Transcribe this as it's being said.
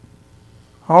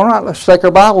All right, let's take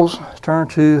our Bibles, turn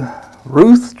to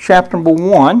Ruth chapter number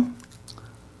 1.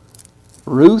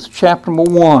 Ruth chapter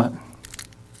number 1.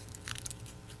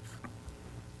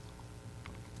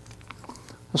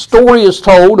 The story is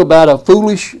told about a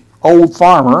foolish old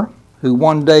farmer who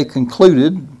one day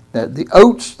concluded that the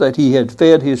oats that he had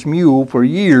fed his mule for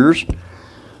years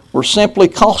were simply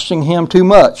costing him too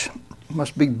much. It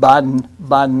must be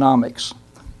Bidenomics.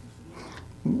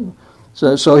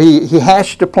 So he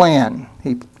hatched a plan.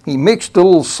 He mixed a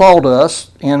little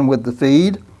sawdust in with the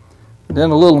feed, then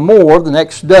a little more the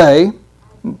next day,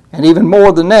 and even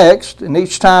more the next, and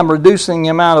each time reducing the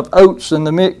amount of oats in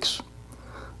the mix.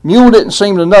 Mule didn't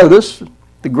seem to notice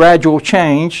the gradual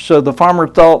change, so the farmer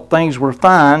thought things were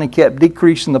fine and kept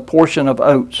decreasing the portion of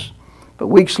oats. But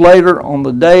weeks later, on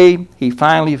the day he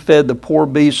finally fed the poor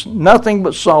beast nothing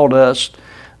but sawdust,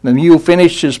 the mule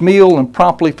finished his meal and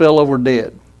promptly fell over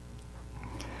dead.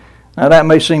 Now that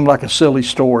may seem like a silly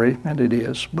story, and it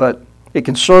is, but it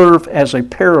can serve as a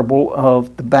parable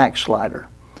of the backslider,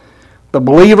 the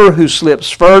believer who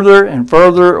slips further and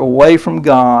further away from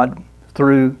God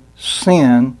through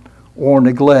sin or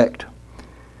neglect.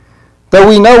 Though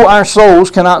we know our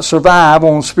souls cannot survive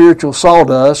on spiritual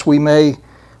sawdust, we may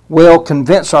well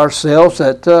convince ourselves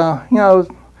that,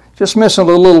 just missing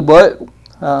a little bit,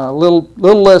 a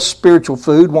little less spiritual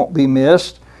food won't be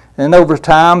missed. And over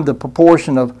time, the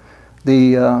proportion of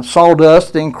the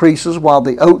sawdust increases while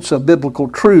the oats of biblical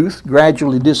truth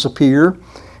gradually disappear.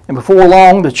 And before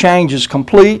long, the change is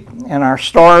complete and our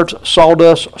starved,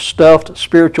 sawdust-stuffed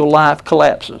spiritual life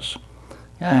collapses.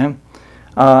 Okay?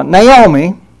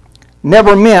 Naomi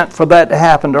never meant for that to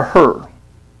happen to her.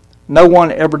 No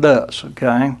one ever does,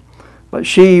 okay? But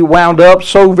she wound up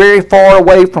so very far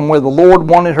away from where the Lord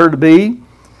wanted her to be,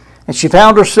 and she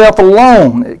found herself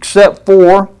alone except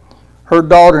for her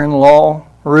daughter-in-law,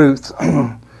 Ruth.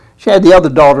 She had the other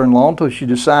daughter-in-law until she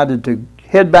decided to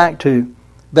head back to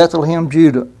Bethlehem,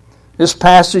 Judah. This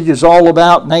passage is all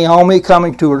about Naomi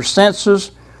coming to her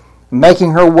senses,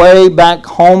 making her way back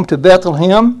home to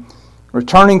Bethlehem,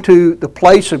 returning to the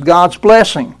place of God's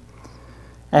blessing.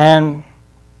 And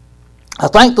I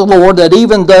thank the Lord that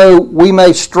even though we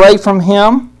may stray from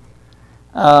Him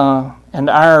and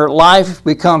our life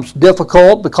becomes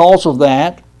difficult because of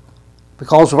that,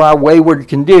 because of our wayward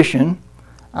condition,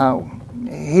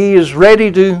 He is ready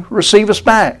to receive us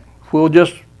back. We'll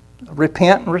just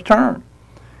repent and return.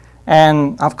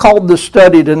 And I've called this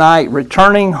study tonight,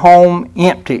 Returning Home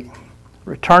Empty.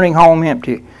 Returning Home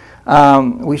Empty.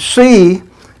 We see,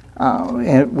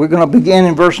 and we're going to begin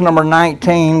in verse number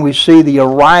 19, we see the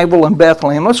arrival in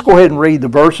Bethlehem. Let's go ahead and read the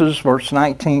verses, verse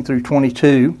 19 through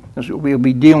 22. That's what we'll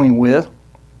be dealing with.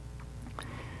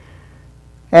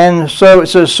 And so it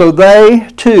says, so they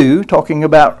too, talking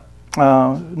about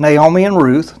Naomi and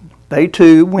Ruth, they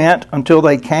too went until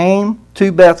they came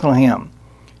to Bethlehem.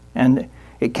 And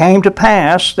it came to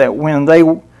pass that when they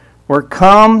were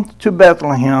come to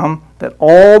Bethlehem, that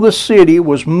all the city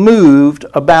was moved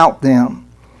about them.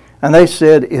 And they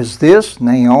said, is this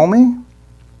Naomi?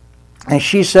 And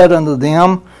she said unto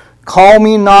them, call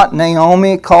me not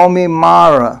Naomi, call me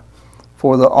Mara,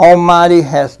 for the Almighty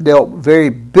hath dealt very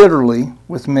bitterly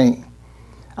with me.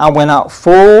 I went out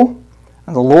full,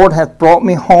 and the Lord hath brought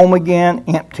me home again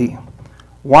empty.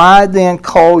 Why then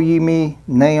call ye me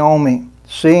Naomi,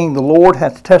 seeing the Lord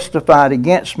hath testified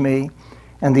against me,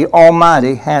 and the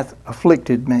Almighty hath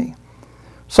afflicted me?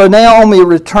 So Naomi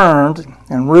returned,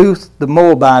 and Ruth the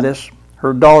Moabitess,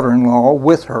 her daughter-in-law,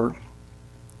 with her,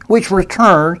 which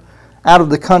returned out of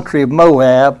the country of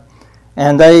Moab,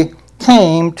 and they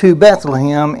came to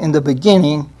Bethlehem in the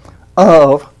beginning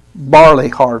of barley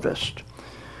harvest.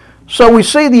 So we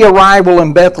see the arrival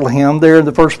in Bethlehem there in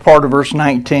the first part of verse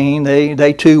 19.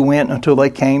 They too went until they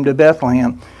came to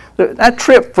Bethlehem. That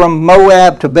trip from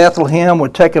Moab to Bethlehem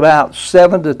would take about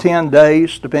 7 to 10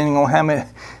 days, depending on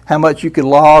how much you could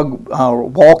log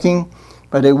walking.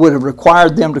 But it would have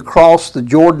required them to cross the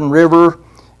Jordan River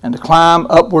and to climb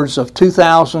upwards of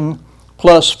 2,000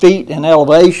 plus feet in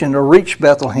elevation to reach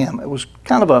Bethlehem. It was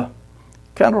kind of a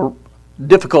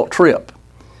difficult trip.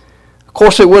 Of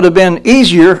course, it would have been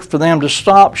easier for them to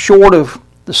stop short of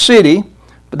the city,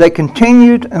 but they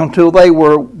continued until they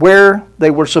were where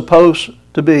they were supposed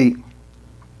to be.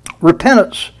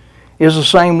 Repentance is the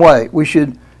same way. We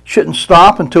shouldn't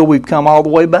stop until we've come all the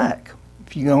way back.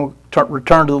 If you're going to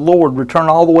return to the Lord, return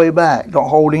all the way back. Don't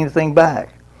hold anything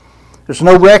back. There's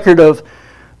no record of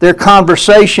their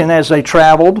conversation as they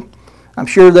traveled. I'm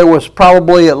sure there was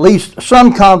probably at least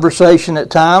some conversation at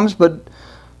times, but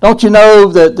don't you know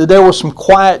that there was some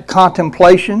quiet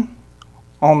contemplation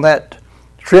on that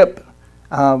trip?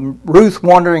 Ruth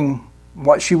wondering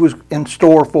what she was in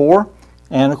store for.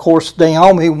 And of course,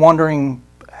 Naomi wondering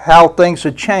how things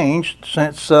had changed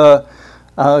since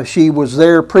she was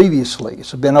there previously.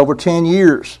 It's been over 10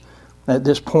 years at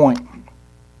this point.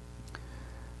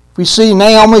 We see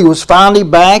Naomi was finally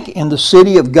back in the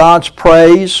city of God's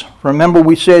praise. Remember,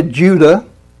 we said Judah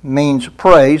means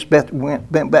praise.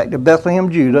 Went back to Bethlehem,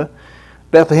 Judah.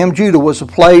 Bethlehem, Judah was a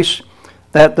place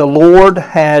that the Lord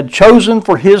had chosen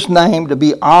for His name to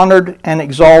be honored and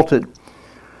exalted.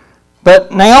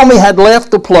 But Naomi had left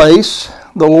the place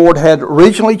the Lord had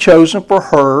originally chosen for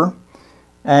her,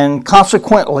 and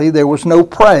consequently there was no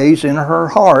praise in her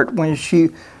heart when she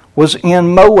was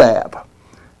in Moab.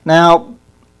 Now,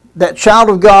 that child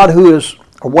of God who is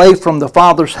away from the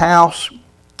Father's house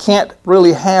can't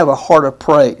really have a heart of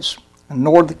praise,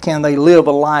 nor can they live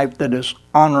a life that is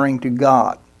honoring to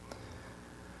God.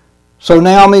 So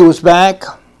Naomi was back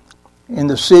in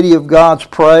the city of God's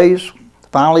praise,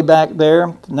 finally back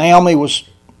there. Naomi was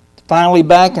finally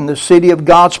back in the city of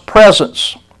God's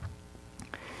presence.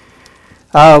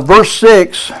 Verse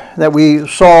 6 that we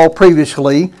saw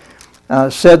previously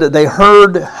said that they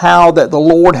heard how that the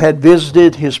Lord had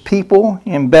visited His people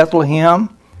in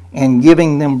Bethlehem and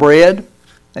giving them bread.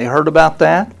 They heard about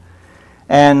that.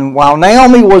 And while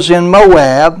Naomi was in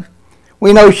Moab,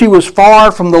 we know she was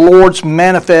far from the Lord's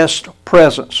manifest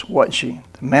presence, wasn't she?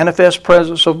 The manifest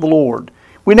presence of the Lord.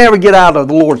 We never get out of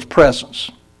the Lord's presence,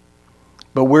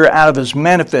 but we're out of His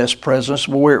manifest presence.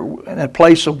 We're in a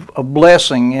place of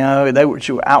blessing. You know, they were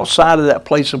outside of that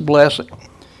place of blessing.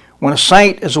 When a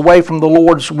saint is away from the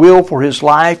Lord's will for his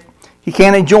life, he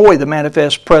can't enjoy the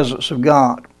manifest presence of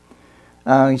God.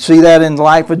 You see that in the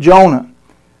life of Jonah.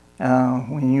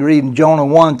 When you read in Jonah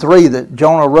 1:3 that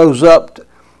Jonah rose up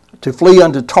to flee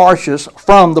unto Tarshish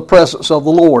from the presence of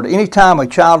the Lord. Anytime a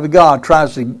child of God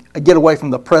tries to get away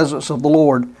from the presence of the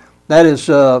Lord, that's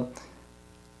a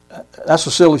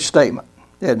silly statement,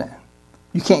 isn't it?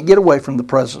 You can't get away from the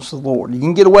presence of the Lord. You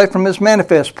can get away from His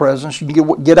manifest presence. You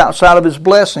can get outside of His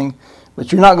blessing,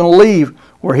 but you're not going to leave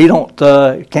where He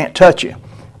can't touch you.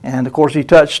 And of course, He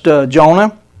touched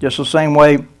Jonah just the same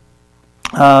way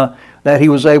that He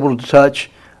was able to touch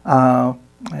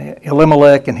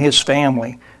Elimelech and his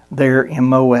family there in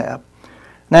Moab.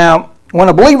 Now, when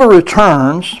a believer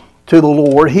returns to the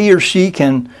Lord, he or she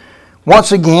can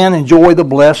once again enjoy the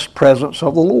blessed presence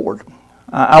of the Lord.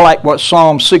 I like what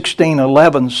Psalm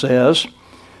 16:11 says. It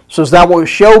says, "Thou wilt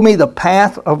show me the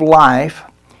path of life.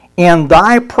 In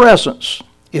Thy presence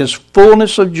is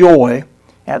fullness of joy.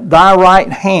 At Thy right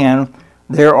hand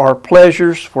there are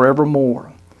pleasures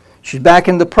forevermore." She's back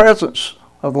in the presence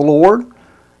of the Lord.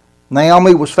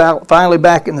 Naomi was finally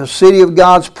back in the city of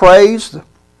God's praise,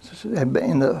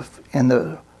 in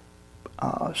the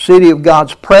city of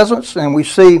God's presence, and we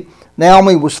see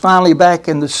Naomi was finally back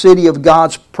in the city of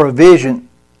God's provision.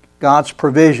 God's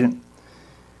provision.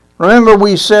 Remember,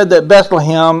 we said that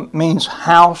Bethlehem means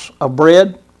house of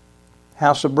bread.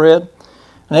 House of bread.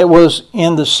 And it was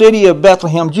in the city of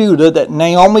Bethlehem, Judah, that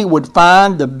Naomi would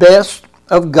find the best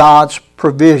of God's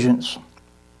provisions.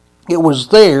 It was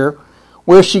there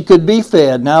where she could be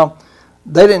fed. Now,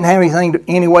 they didn't have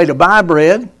any way to buy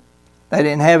bread. They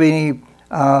didn't have any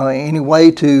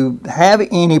way to have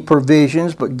any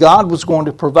provisions, but God was going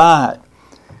to provide.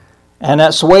 And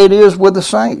that's the way it is with the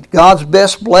saint. God's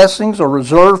best blessings are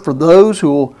reserved for those who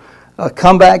will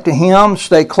come back to Him,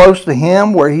 stay close to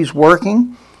Him where He's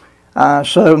working.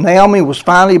 So Naomi was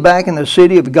finally back in the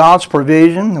city of God's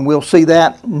provision, and we'll see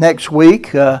that next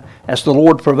week as the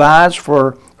Lord provides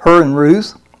for her and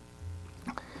Ruth.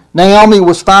 Naomi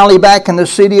was finally back in the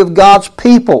city of God's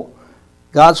people.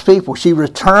 God's people. She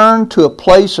returned to a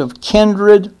place of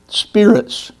kindred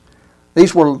spirits.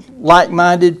 These were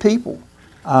like-minded people.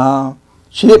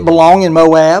 She didn't belong in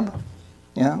Moab.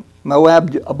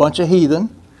 Moab, a bunch of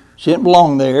heathen. She didn't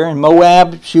belong there. In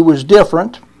Moab, she was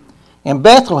different. In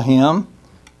Bethlehem,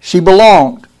 she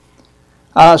belonged.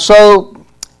 So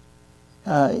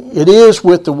it is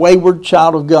with the wayward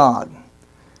child of God.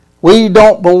 We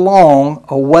don't belong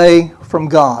away from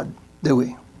God, do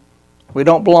we? We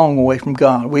don't belong away from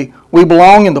God. We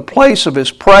belong in the place of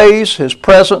His praise, His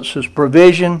presence, His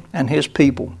provision, and His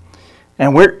people.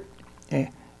 And we're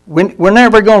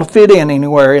never going to fit in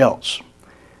anywhere else.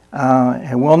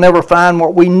 And we'll never find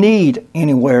what we need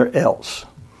anywhere else.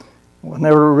 We'll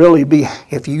never really be,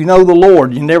 if you know the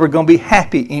Lord, you're never going to be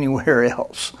happy anywhere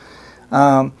else.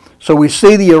 So we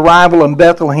see the arrival in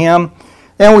Bethlehem.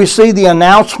 Then we see the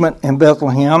announcement in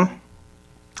Bethlehem.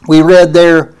 We read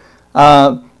there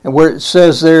where it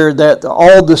says there that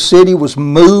all the city was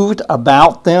moved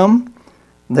about them.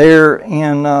 There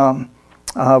in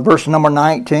verse number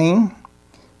 19.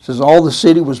 It says all the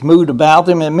city was moved about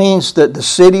them. It means that the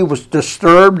city was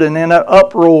disturbed and in an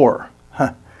uproar.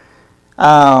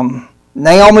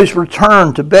 Naomi's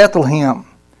return to Bethlehem.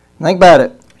 Think about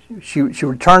it. She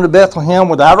returned to Bethlehem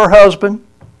without her husband,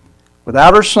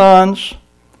 without her sons,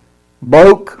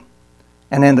 broke,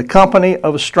 and in the company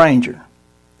of a stranger.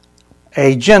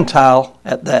 A Gentile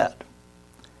at that.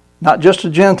 Not just a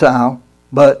Gentile,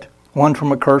 but one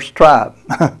from a cursed tribe.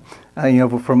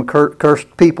 From a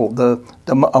cursed people, the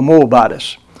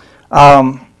Moabites.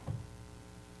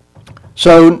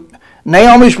 So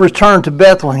Naomi's return to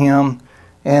Bethlehem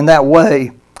in that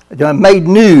way made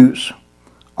news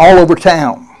all over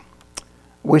town.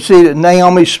 We see that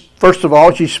Naomi, first of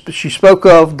all, she spoke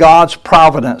of God's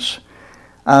providence.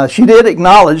 She did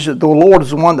acknowledge that the Lord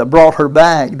is the one that brought her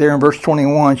back. There in verse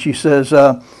 21, she says,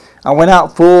 I went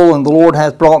out full, and the Lord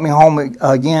hath brought me home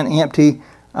again empty.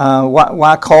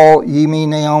 Why call ye me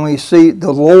Naomi? See,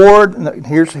 the Lord,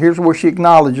 here's where she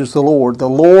acknowledges the Lord. The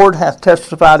Lord hath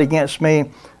testified against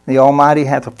me. The Almighty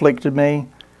hath afflicted me.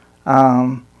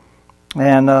 The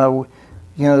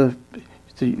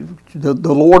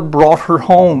Lord brought her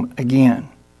home again,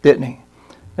 didn't He?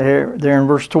 There in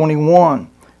verse 21,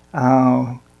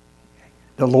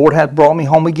 the Lord hath brought me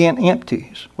home again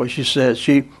empty, is what she says.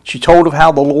 She told of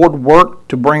how the Lord worked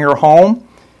to bring her home.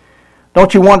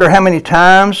 Don't you wonder how many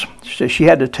times she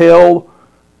had to tell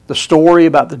the story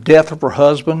about the death of her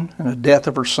husband and the death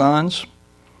of her sons?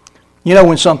 You know,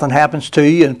 when something happens to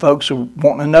you and folks are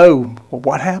wanting to know, well,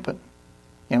 what happened?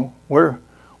 Where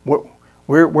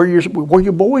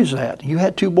your boys at? You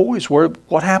had 2 boys.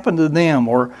 What happened to them?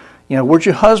 Or, where's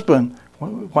your husband?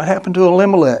 What happened to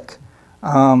Elimelech?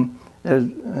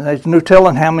 There's no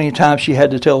telling how many times she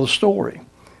had to tell the story.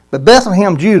 But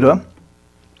Bethlehem, Judah,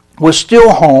 was still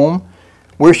home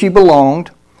where she belonged.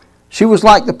 She was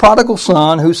like the prodigal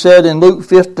son who said in Luke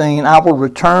 15, I will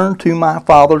return to my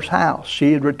father's house.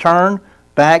 She had returned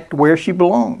back to where she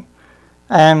belonged.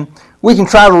 And we can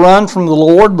try to run from the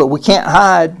Lord, but we can't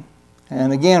hide.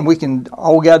 And again,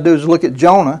 all we got to do is look at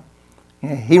Jonah.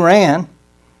 He ran,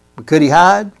 but could he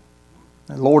hide?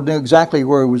 The Lord knew exactly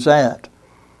where he was at.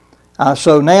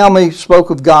 So Naomi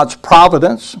spoke of God's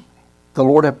providence. The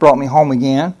Lord hath brought me home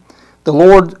again. The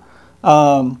Lord,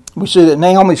 we see that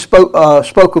Naomi spoke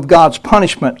of God's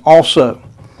punishment also.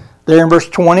 There in verse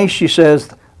 20, she says,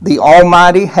 the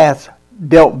Almighty hath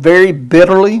dealt very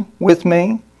bitterly with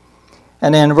me.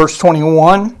 And then in verse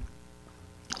 21,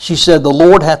 she said, the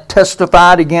Lord hath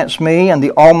testified against me, and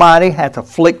the Almighty hath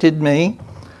afflicted me.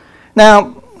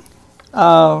 Now,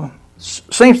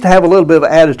 seems to have a little bit of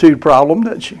an attitude problem,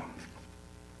 doesn't she?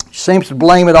 She seems to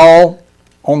blame it all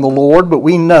on the Lord, but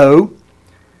we know,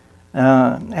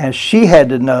 as she had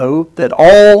to know, that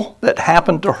all that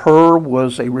happened to her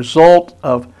was a result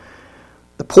of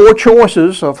the poor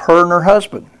choices of her and her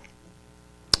husband.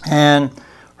 And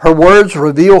her words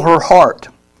reveal her heart.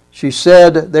 She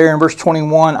said there in verse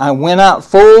 21, I went out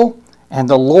full, and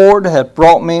the Lord hath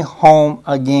brought me home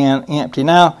again empty.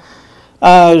 Now,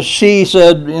 she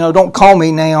said, don't call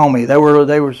me Naomi. They were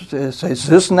is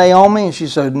this Naomi? And she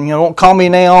said, don't call me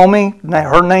Naomi.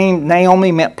 Her name,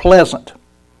 Naomi, meant pleasant.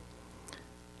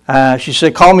 She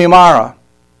said, call me Mara.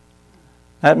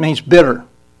 That means bitter.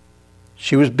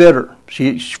 She was bitter.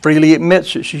 She freely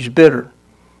admits that she's bitter.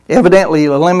 Evidently,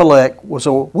 Elimelech was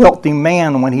a wealthy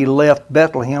man when he left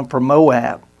Bethlehem for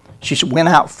Moab. She went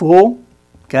out full.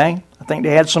 Okay, I think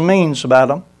they had some means about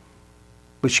them,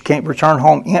 but she can't return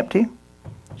home empty.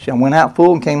 She went out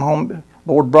full and came home. The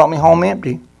Lord brought me home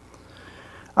empty.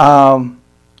 The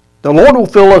Lord will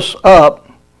fill us up,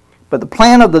 but the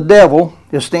plan of the devil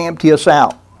is to empty us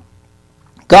out.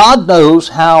 God knows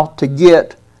how to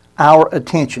get our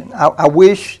attention. I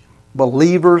wish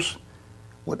believers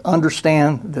would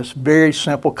understand this very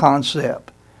simple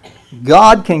concept.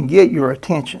 God can get your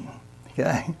attention.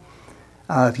 Okay?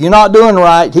 If you're not doing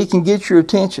right, He can get your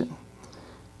attention.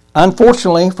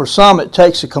 Unfortunately, for some, it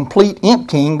takes a complete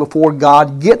emptying before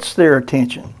God gets their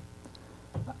attention.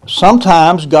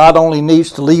 Sometimes God only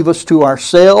needs to leave us to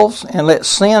ourselves and let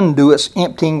sin do its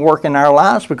emptying work in our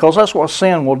lives, because that's what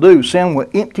sin will do. Sin will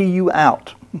empty you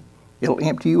out. It'll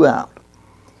empty you out.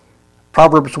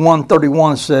 Proverbs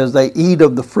 1:31 says, they eat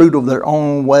of the fruit of their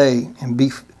own way and be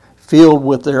filled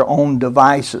with their own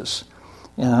devices.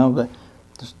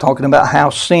 It's talking about how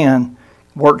sin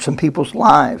works in people's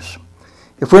lives.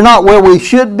 If we're not where we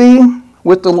should be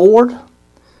with the Lord,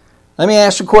 let me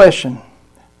ask a question.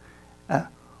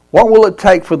 What will it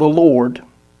take for the Lord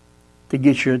to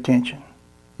get your attention?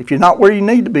 If you're not where you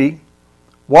need to be,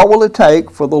 what will it take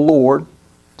for the Lord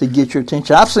to get your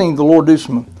attention? I've seen the Lord do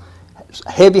some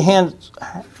heavy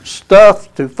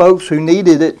stuff to folks who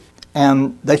needed it,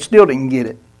 and they still didn't get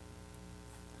it.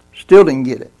 Still didn't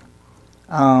get it.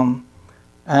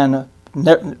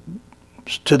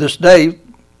 To this day,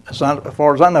 as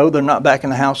far as I know, they're not back in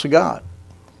the house of God.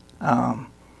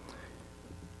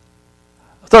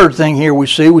 Third thing here we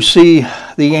see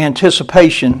the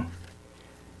anticipation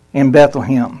in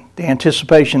Bethlehem. The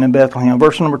anticipation in Bethlehem.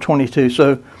 Verse number 22.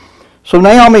 So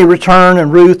Naomi returned,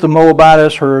 and Ruth the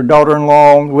Moabitess, her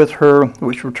daughter-in-law, with her,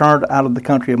 which returned out of the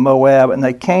country of Moab, and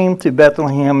they came to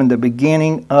Bethlehem in the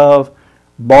beginning of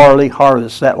barley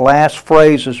harvest. That last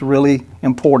phrase is really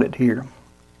important here.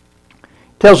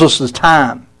 It tells us the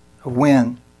time of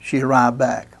when she arrived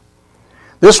back.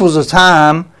 This was a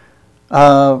time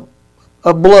of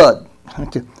blood.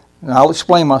 And I'll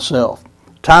explain myself.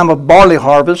 Time of barley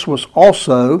harvest was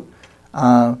also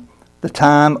the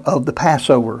time of the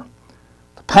Passover.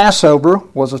 The Passover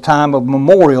was a time of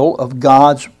memorial of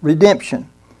God's redemption.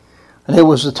 And it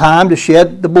was a time to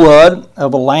shed the blood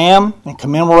of a lamb and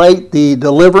commemorate the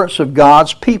deliverance of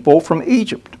God's people from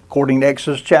Egypt, according to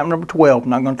Exodus chapter number 12. I'm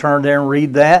not going to turn there and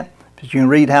read that, but you can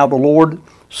read how the Lord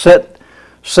set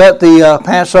the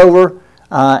Passover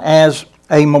as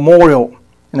a memorial.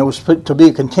 And it was to be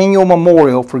a continual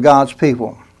memorial for God's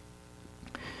people.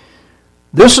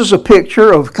 This is a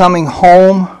picture of coming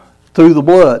home through the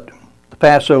blood. The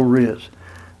Passover is.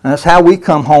 And that's how we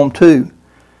come home too.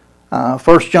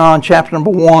 1 John chapter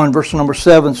number 1, verse number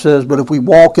 7 says, "But if we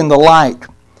walk in the light,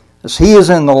 as He is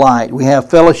in the light, we have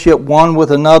fellowship one with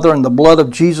another, and the blood of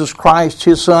Jesus Christ,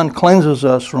 His Son, cleanses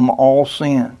us from all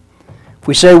sin. If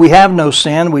we say we have no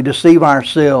sin, we deceive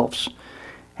ourselves,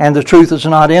 and the truth is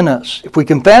not in us. If we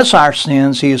confess our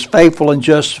sins, He is faithful and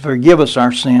just to forgive us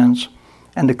our sins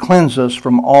and to cleanse us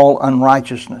from all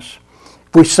unrighteousness.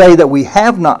 If we say that we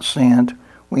have not sinned,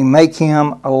 we make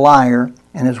Him a liar,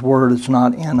 and His word is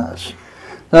not in us."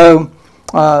 So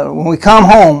when we come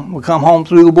home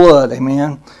through the blood.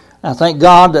 Amen. I thank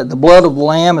God that the blood of the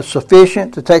Lamb is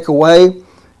sufficient to take away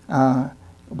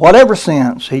whatever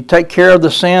sins. He take care of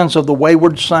the sins of the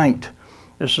wayward saint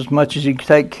just as much as He can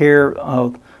take care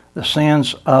of the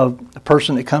sins of the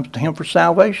person that comes to Him for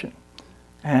salvation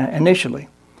initially.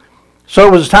 So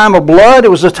it was a time of blood.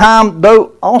 It was a time,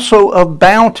 though, also of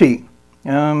bounty.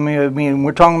 I mean,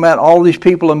 we're talking about all these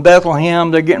people in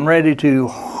Bethlehem. They're getting ready to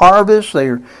harvest.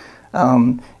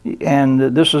 And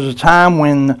this is a time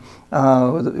when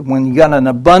you got an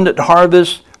abundant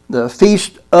harvest, the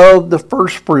feast of the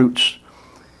first fruits.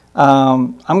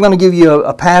 I'm going to give you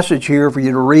a passage here for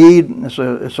you to read.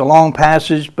 It's a long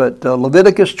passage, but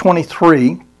Leviticus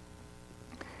 23.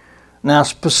 Now,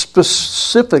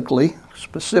 specifically,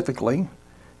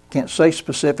 can't say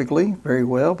specifically very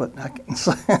well, but I can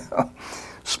say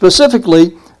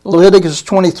specifically, Leviticus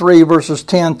 23 verses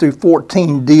 10 through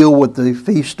 14 deal with the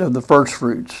Feast of the First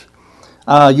Fruits.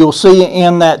 You'll see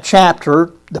in that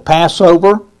chapter the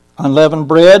Passover, unleavened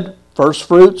bread, first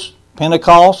fruits,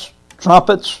 Pentecost,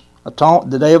 trumpets,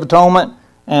 the Day of Atonement,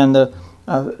 and the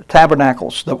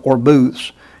tabernacles or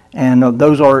booths. And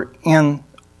those are in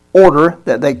order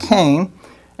that they came.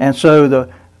 And so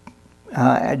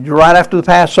right after the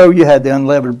Passover, you had the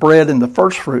unleavened bread and the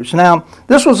first fruits. Now,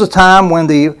 this was a time when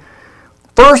the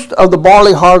first of the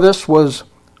barley harvest was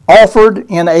offered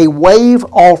in a wave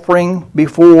offering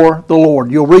before the Lord.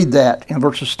 You'll read that in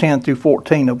verses 10 through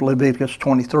 14 of Leviticus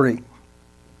 23.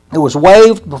 It was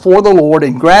waved before the Lord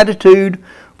in gratitude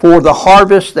for the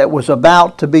harvest that was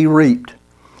about to be reaped.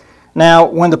 Now,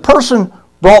 when the person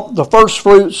brought the first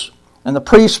fruits and the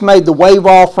priest made the wave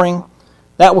offering,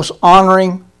 that was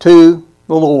honoring to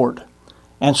the Lord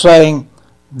and saying,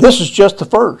 this is just the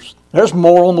first. There's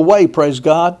more on the way, praise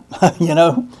God.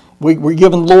 We're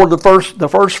giving the Lord the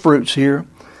first fruits here.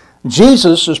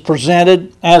 Jesus is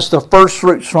presented as the first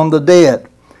fruits from the dead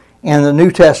in the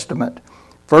New Testament.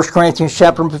 1 Corinthians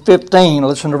chapter 15,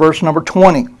 listen to verse number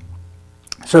 20.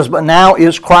 It says, "But now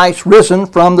is Christ risen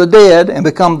from the dead and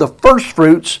become the first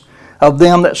fruits of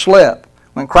them that slept."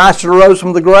 When Christ arose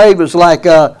from the grave, it's like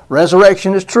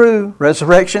resurrection is true.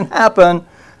 Resurrection happened.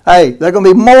 Hey, there are going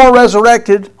to be more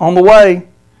resurrected on the way.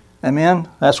 Amen.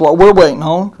 That's what we're waiting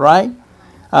on, right?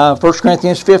 1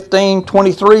 Corinthians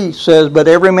 15:23 says, "But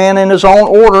every man in his own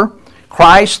order,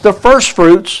 Christ the first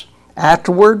fruits,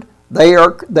 afterward they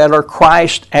are that are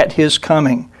Christ at His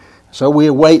coming." So we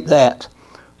await that.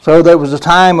 So there was a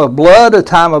time of blood, a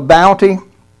time of bounty,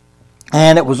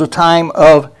 and it was a time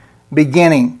of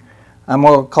beginning. I'm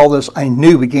going to call this a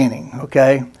new beginning,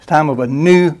 okay? It's time of a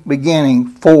new beginning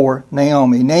for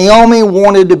Naomi. Naomi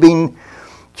wanted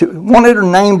her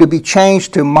name to be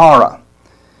changed to Mara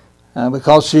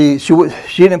because she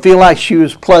didn't feel like she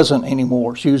was pleasant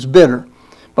anymore. She was bitter.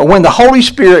 But when the Holy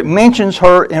Spirit mentions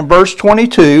her in verse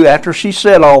 22, after she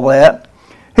said all that,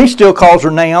 he still calls her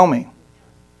Naomi.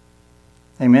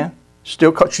 Amen?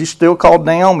 She's still called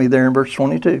Naomi there in verse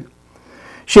 22.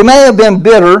 She may have been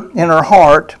bitter in her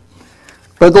heart,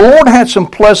 but the Lord had some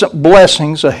pleasant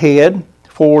blessings ahead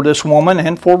for this woman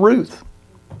and for Ruth.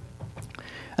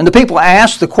 And the people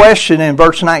asked the question in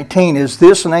verse 19, is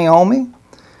this Naomi?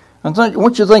 And I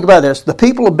want you to think about this. The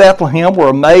people of Bethlehem were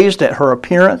amazed at her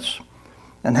appearance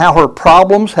and how her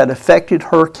problems had affected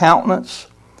her countenance.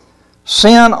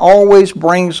 Sin always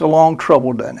brings along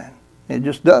trouble, doesn't it? It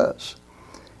just does.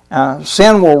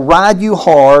 Sin will ride you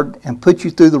hard and put you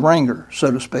through the ringer,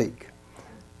 so to speak.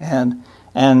 But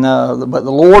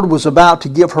the Lord was about to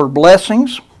give her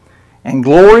blessings and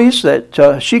glories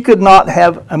that she could not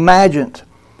have imagined.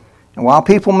 And while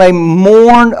people may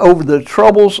mourn over the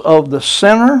troubles of the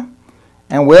sinner,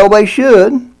 and well they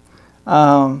should,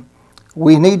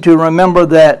 we need to remember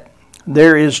that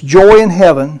there is joy in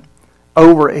heaven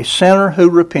over a sinner who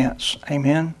repents.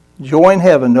 Amen. Joy in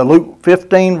heaven. Now Luke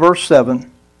 15 verse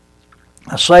 7.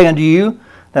 I say unto you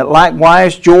that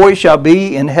likewise joy shall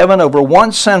be in heaven over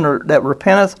one sinner that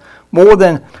repenteth more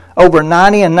than over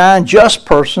 99 just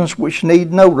persons which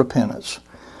need no repentance.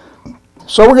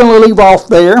 So we're going to leave off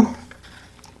there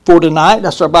for tonight.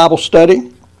 That's our Bible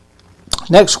study.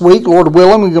 Next week, Lord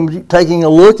willing, we're going to be taking a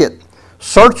look at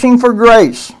searching for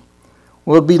grace.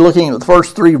 We'll be looking at the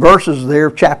first 3 verses there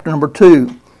of chapter number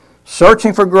 2.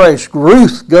 Searching for grace.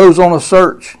 Ruth goes on a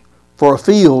search for a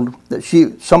field that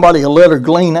somebody will let her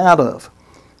glean out of.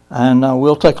 And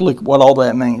we'll take a look at what all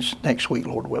that means next week,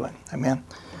 Lord willing. Amen.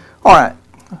 All right.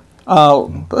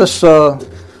 That's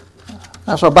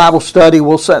our Bible study.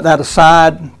 We'll set that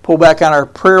aside, pull back out our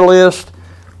prayer list.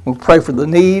 We'll pray for the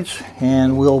needs,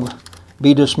 and we'll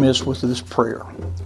be dismissed with this prayer.